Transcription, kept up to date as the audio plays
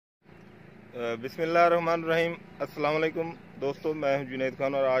बिस्मिल्लाहिर्रहमानिर्रहीम। अस्सलाम वालेकुम दोस्तों, मैं हूं जुनैद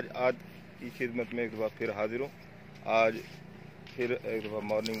खान और आज की खिदमत में एक दफ़ा फिर हाजिर हूं। आज फिर एक दफ़ा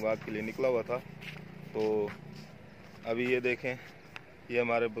मॉर्निंग वॉक के लिए निकला हुआ था। तो अभी ये देखें, ये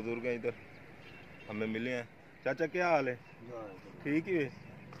हमारे बुज़ुर्ग हैं, इधर हमें मिले हैं। चाचा क्या हाल है? ठीक ही है।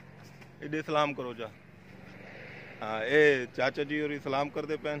 इधर सलाम करो जा। हाँ ए चाचा जी और सलाम कर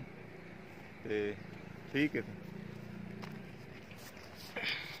दे पैन ते ठीक है।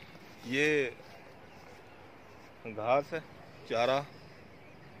 ये घास है, चारा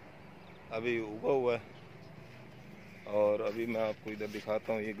अभी उगा हुआ है। और अभी मैं आपको इधर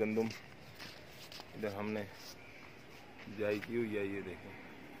दिखाता हूँ, ये गंदम इधर हमने जाई की हुई है। ये देखें,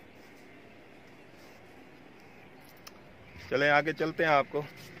 चलें आगे चलते हैं, आपको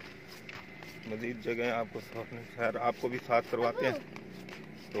मज़ीद जगह आपको खैर आपको भी साथ करवाते हैं।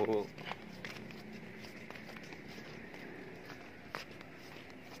 तो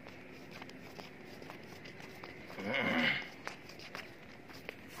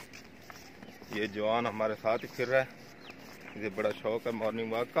ये जवान हमारे साथ ही फिर रहा है, इसे बड़ा शौक है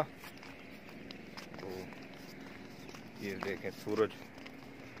मॉर्निंग वॉक का। तो ये देखें, सूरज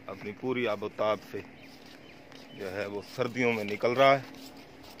अपनी पूरी आबोताब से जो है वो सर्दियों में निकल रहा है।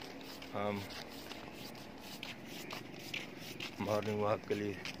 हम मॉर्निंग वॉक के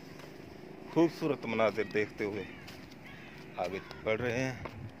लिए खूबसूरत मनाज़िर देखते हुए आगे बढ़ रहे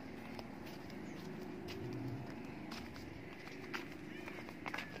हैं।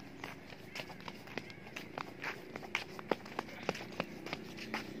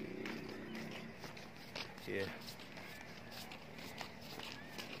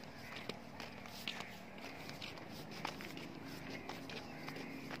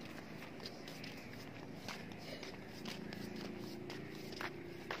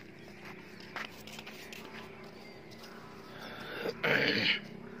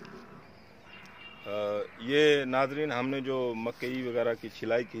 ये नाजरीन, हमने जो मकई वगैरह की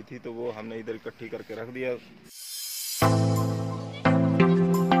छिलाई की थी तो वो हमने इधर इकट्ठी करके रख दिया।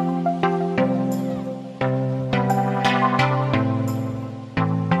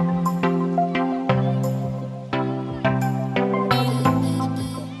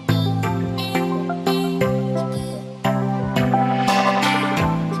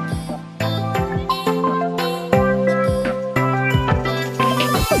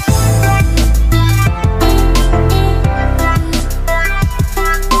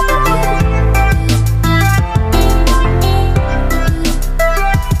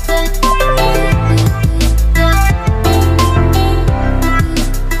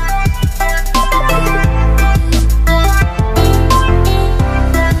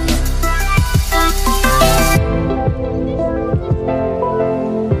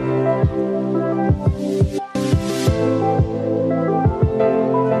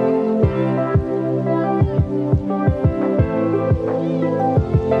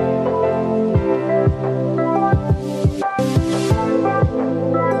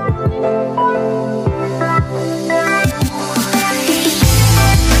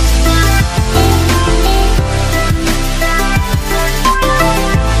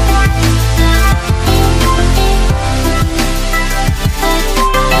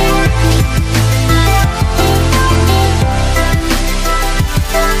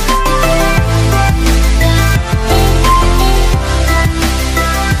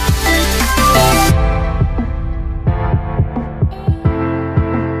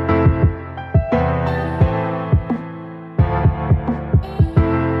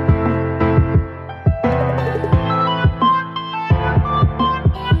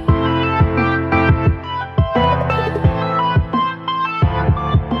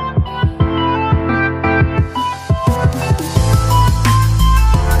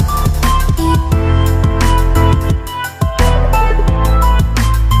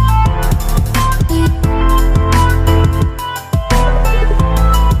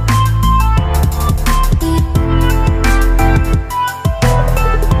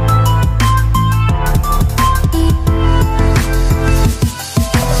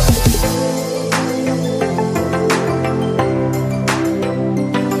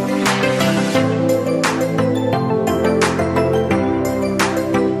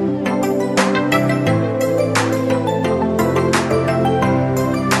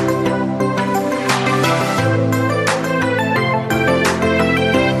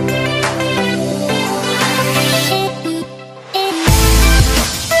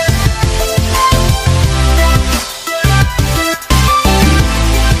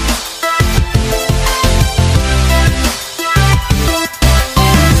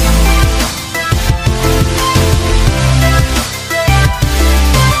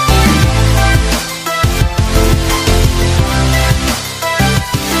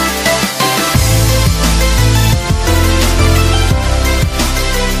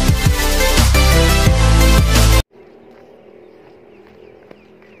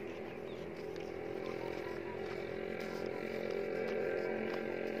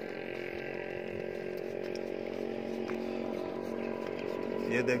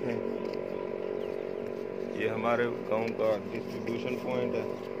 ये देखें, ये हमारे गांव का डिस्ट्रीब्यूशन पॉइंट है।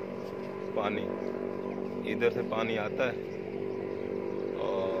 पानी इधर से पानी आता है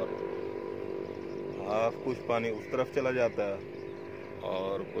और कुछ पानी उस तरफ चला जाता है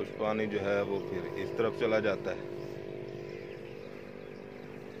और कुछ पानी जो है वो फिर इस तरफ चला जाता है।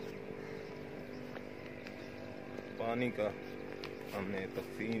 पानी का हमने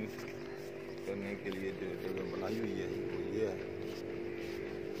तकसीम करने के लिए जो जगह बनाई हुई है वो ये है।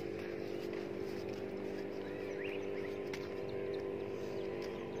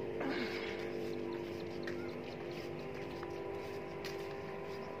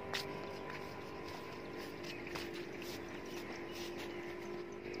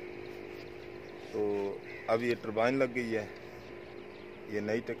 तो अब ये टरबाइन लग गई है, ये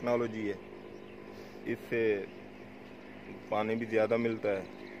नई टेक्नोलॉजी है। इससे पानी भी ज़्यादा मिलता है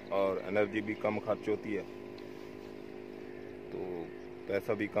और एनर्जी भी कम खर्च होती है, तो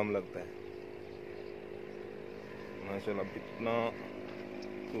पैसा भी कम लगता है। माशाल्लाह कितना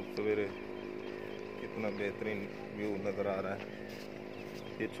खूब सवेरे कितना बेहतरीन व्यू नज़र आ रहा है।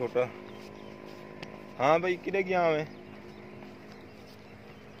 ये छोटा, हाँ भाई किधे गया मैं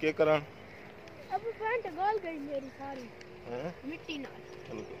क्या करा? अब पैंट गाल गई मेरी सारी मिट्टी नाल।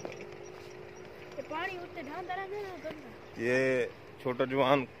 चलो ये पानी उठते ढांदा रहता है ना गंदा। ये छोटा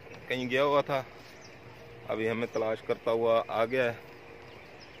जवान कहीं गया हुआ था, अभी हमें तलाश करता हुआ आ गया है,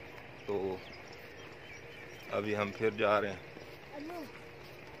 तो अभी हम फिर जा रहे हैं।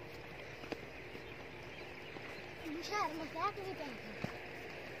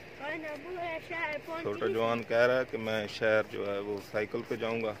 छोटा जवान कह रहा है कि मैं शहर जो है वो साइकिल पे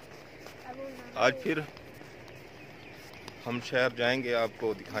जाऊंगा। आज फिर हम शहर जाएंगे,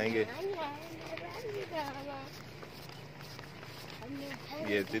 आपको दिखाएंगे।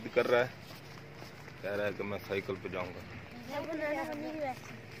 ये जिद कर रहा है, कह रहा है कि मैं साइकिल पे जाऊंगा।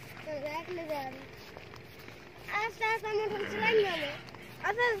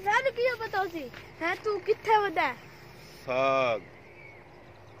 साग,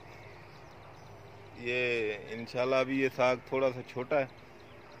 ये इंशाल्लाह अभी ये साग थोड़ा सा छोटा है,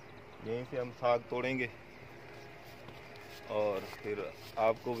 यहीं से हम साग तोड़ेंगे और फिर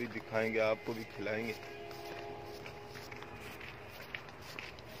आपको भी दिखाएंगे, आपको भी खिलाएंगे।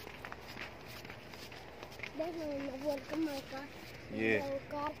 ये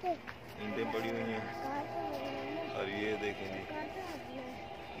ईंटें पड़ी हुई हैं और ये देखें जी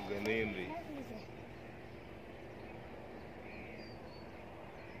ग्रीनरी,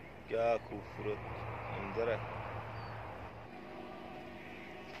 क्या खूबसूरत मंजर है।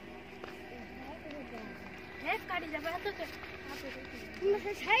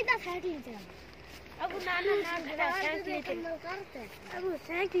 अब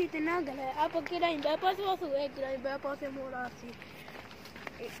साइकिल ना गले अब अकेला ही वापस वासु एक ग्राई वापस से मोड़ा सी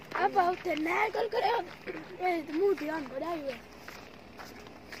अब उठे नाइकल करे ए मुंह ध्यान बढ़ाई है।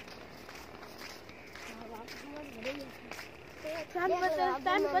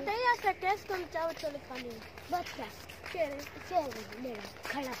 तान बताइए ऐसा टेस्ट कम चावल चले खाने बस क्या चल मेरा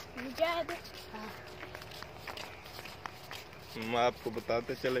खड़ा मुझे हां हम आपको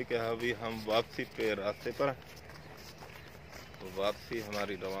बताते चले कि अभी हम वापसी पे रास्ते पर, तो वापसी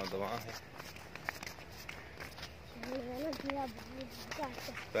हमारी रवां दवा है।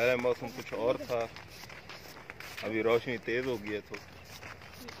 पहले मौसम कुछ और था, अभी रोशनी तेज हो गई है तो